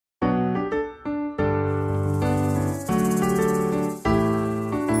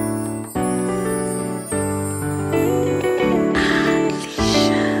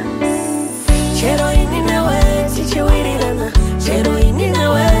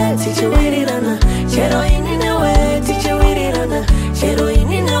tichiwirirana. Chero ininewe, tichiwirirana. Chero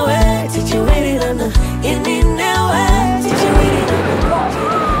ininewe, tichiwirirana. Ininewe, tichiwirirana.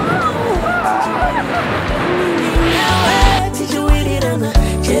 Ininewe, tichiwirirana.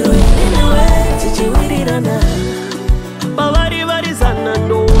 Chero ininewe, tichiwirirana. Bavari vari sana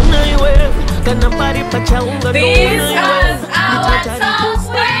ndo unaiwe. Kana pari pachaunga ndo unaiwe.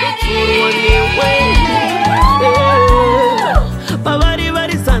 Bavari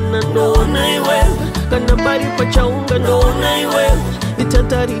vari sana ndo unaiwe. Kana pari pachaunga ndo unaiwe.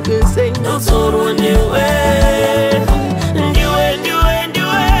 Nitatarike sei ndo sorwa niwe. Ndiwe, ndiwe,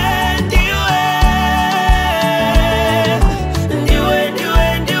 ndiwe, ndiwe. Ndiwe,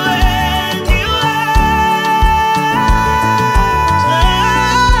 ndiwe, ndiwe, ndiwe.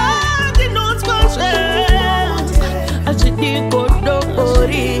 Achidiko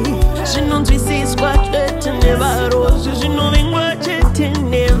dori. Sinonzwisiswa chete nevaro. Sizinovingwa chete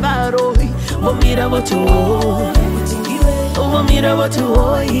nevaro. Vomira voti wo. Vomira voti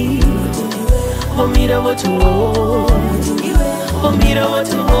woi. Vomira voti wo. Vomira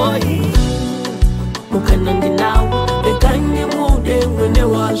voti woi. Mukanandi nawo. Lekanye mude mwene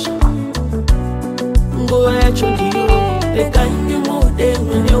washo. Ngoa yacho ndiyo. Lekanye mude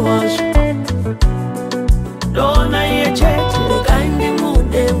mwene washo. Dona ye chete. Lekanye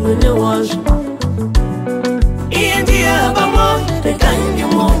mude mwene washo. Iye ndiya bamo. Lekanye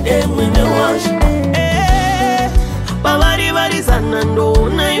mude mwene washo. Bavari vari sana ndo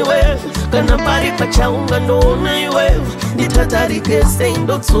unaiwe. Kana pari pachaunga ndo unaiwe. Nitatarike sei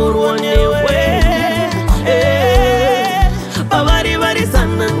ndo tsorwa niwe. Bavari vari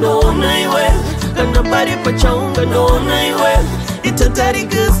sana ndo unaiwe. Kana pari pachaunga ndo unaiwe.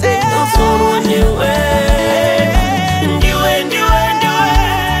 Nitatarike sei ndo tsorwa niwe. Ndiwe, ndiwe, ndiwe,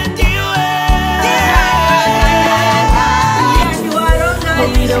 ndiwe.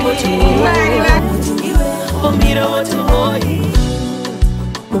 Vomira voti woi. Vomira voti woi.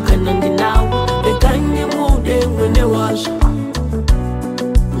 Mukanandi nawo. Lekanye mude mwene washo.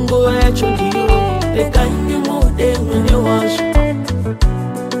 Ngoa yacho ndiyo. Lekanye mude mwene washo.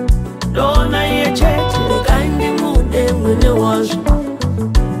 Dona ye chete. Lekanye mude mwene washo.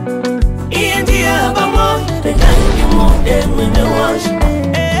 Iye ndiya bamo. Lekanye mude mwene washo.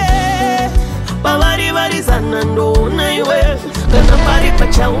 Bavari vari sana ndo unaiwe. Kana pari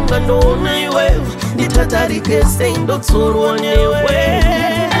pachaunga ndo unaiwe. Nitatarike sei ndo tsorwa niwe.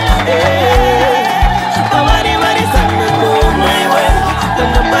 Bavari vari sana ndo unaiwe.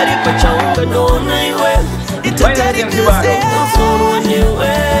 Kana pari pachaunga ndo unaiwe. Nitatarike sei ndo tsorwa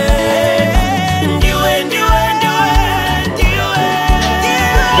niwe. Ndiwe, ndiwe, ndiwe, ndiwe.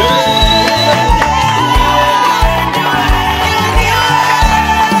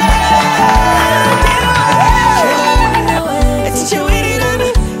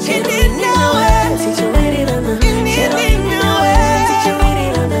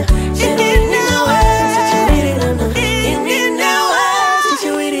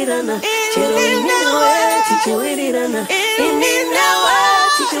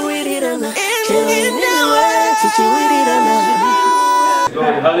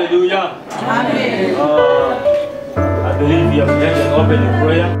 Hallelujah. Amen. I believe you have had an opening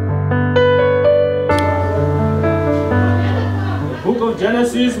prayer. The book of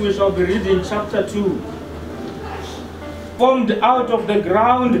Genesis, we shall be reading chapter 2. Formed out of the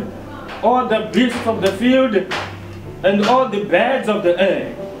ground all the beasts of the field and all the birds of the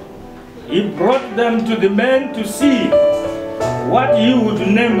air. He brought them to the men to see what he would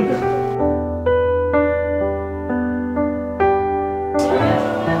name them.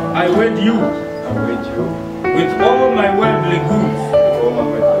 I wed you. With all my worldly goods.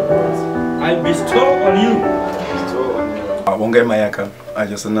 I bestow on you. Wongai Mayaka, I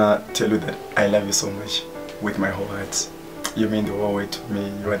just wanna tell you that I love you so much with my whole heart. You mean the whole way to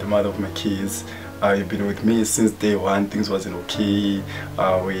me. You are the mother of my kids. You've been with me since day one. Things wasn't okay.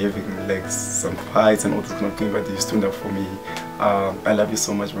 We're having like some fights and all this kind of thing, but you stood up for me. I love you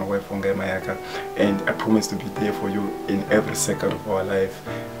so much, my wife Wongai Mayaka, and I promise to be there for you in every second of our life.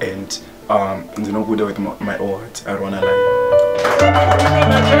 And you know, good with my whole heart. I don't wanna lie.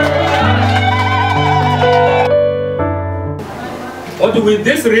 But with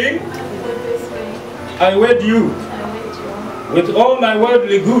this ring, I wed you with all my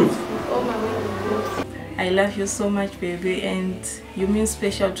worldly goods. I love you so much, baby, and you mean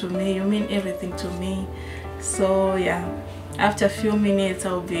special to me. You mean everything to me. So yeah, after a few minutes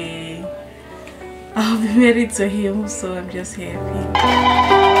I'll be married to him. So I'm just happy.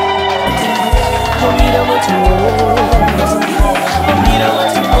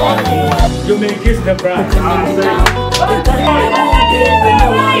 You may kiss the bride.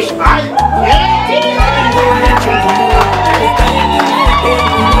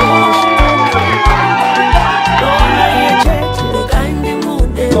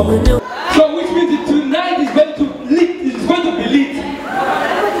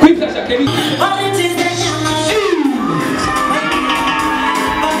 Yes.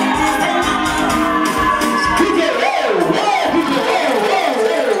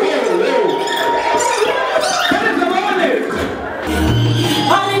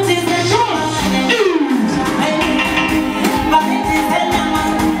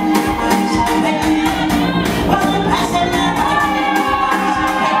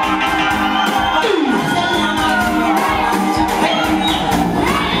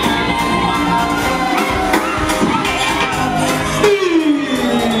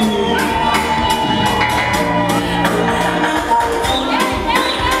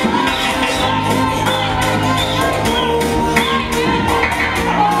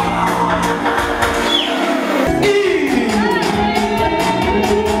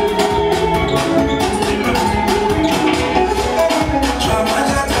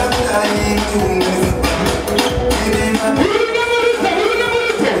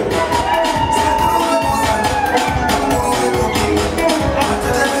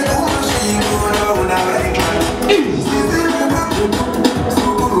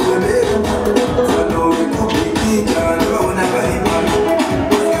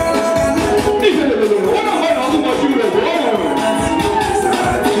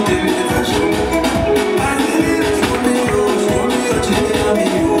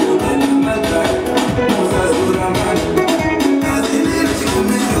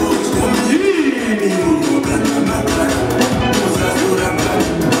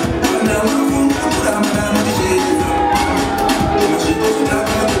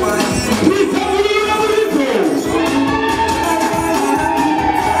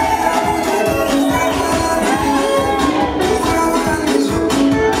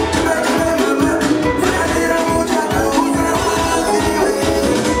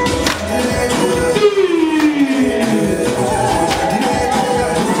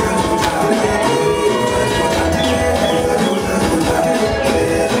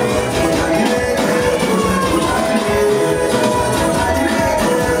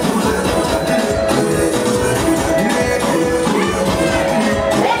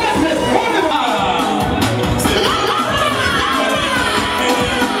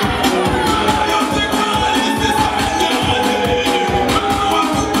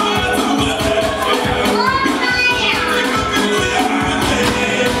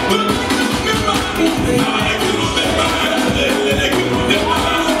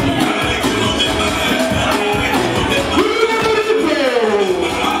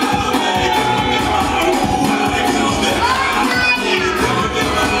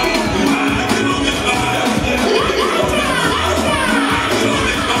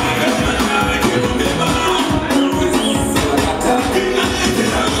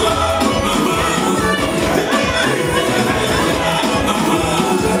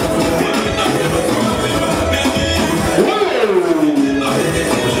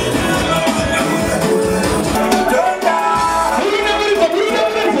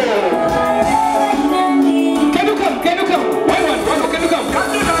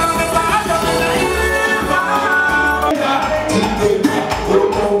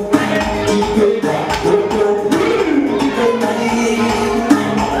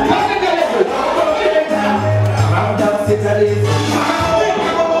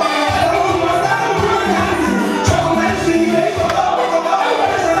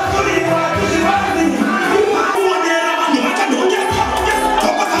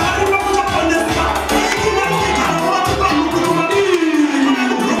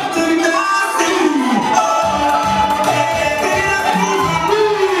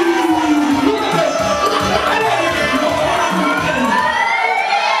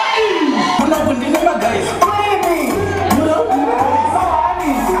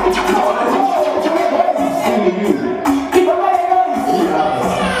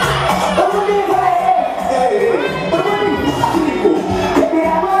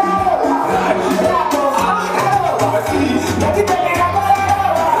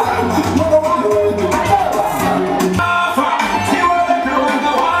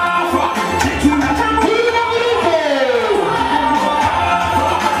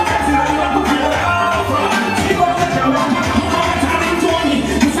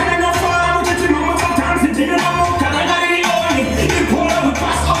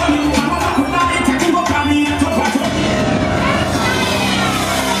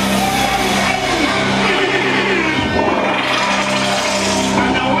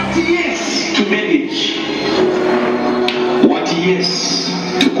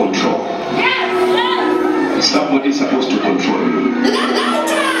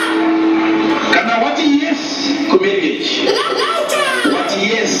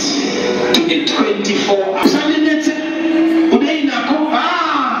 the 24 hours.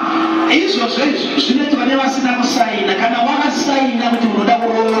 Izo zvinoti vane vasina kusaina kana wakasaina kuti unoda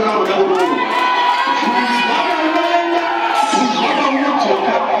kuroora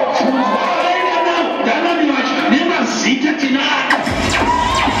nemazita tinaka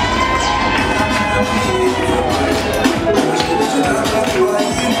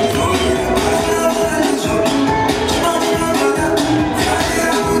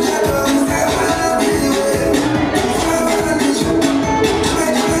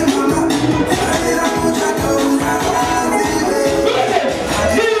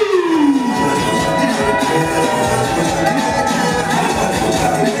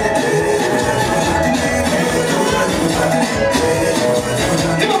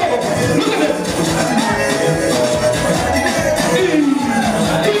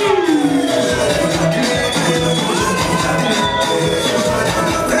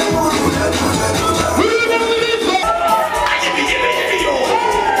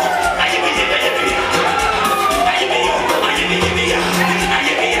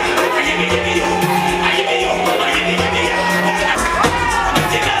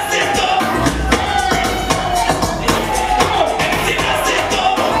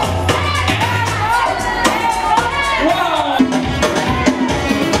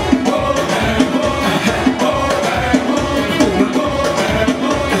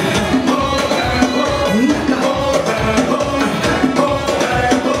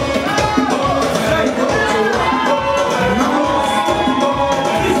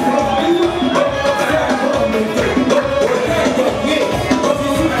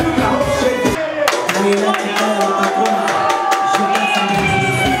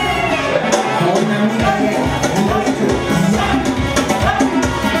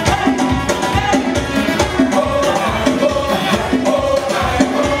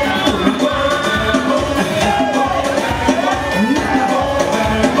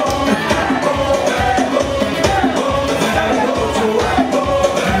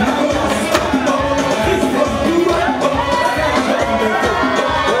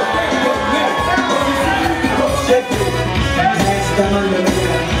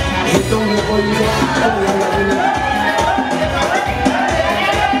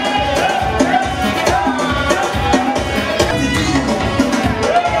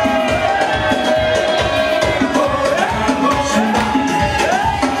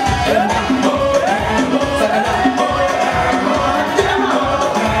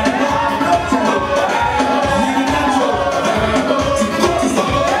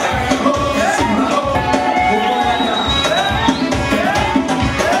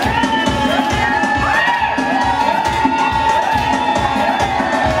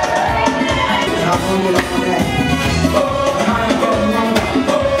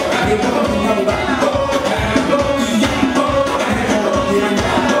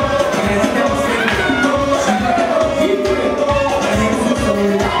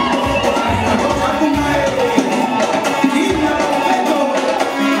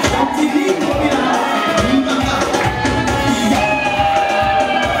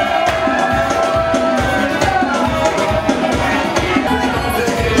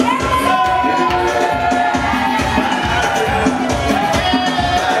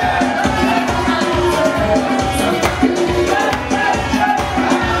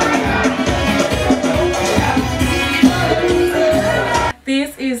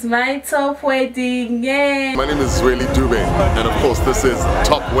My top wedding, yeah. My name is Dube, and of course this is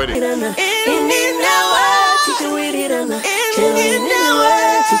Top Wedding.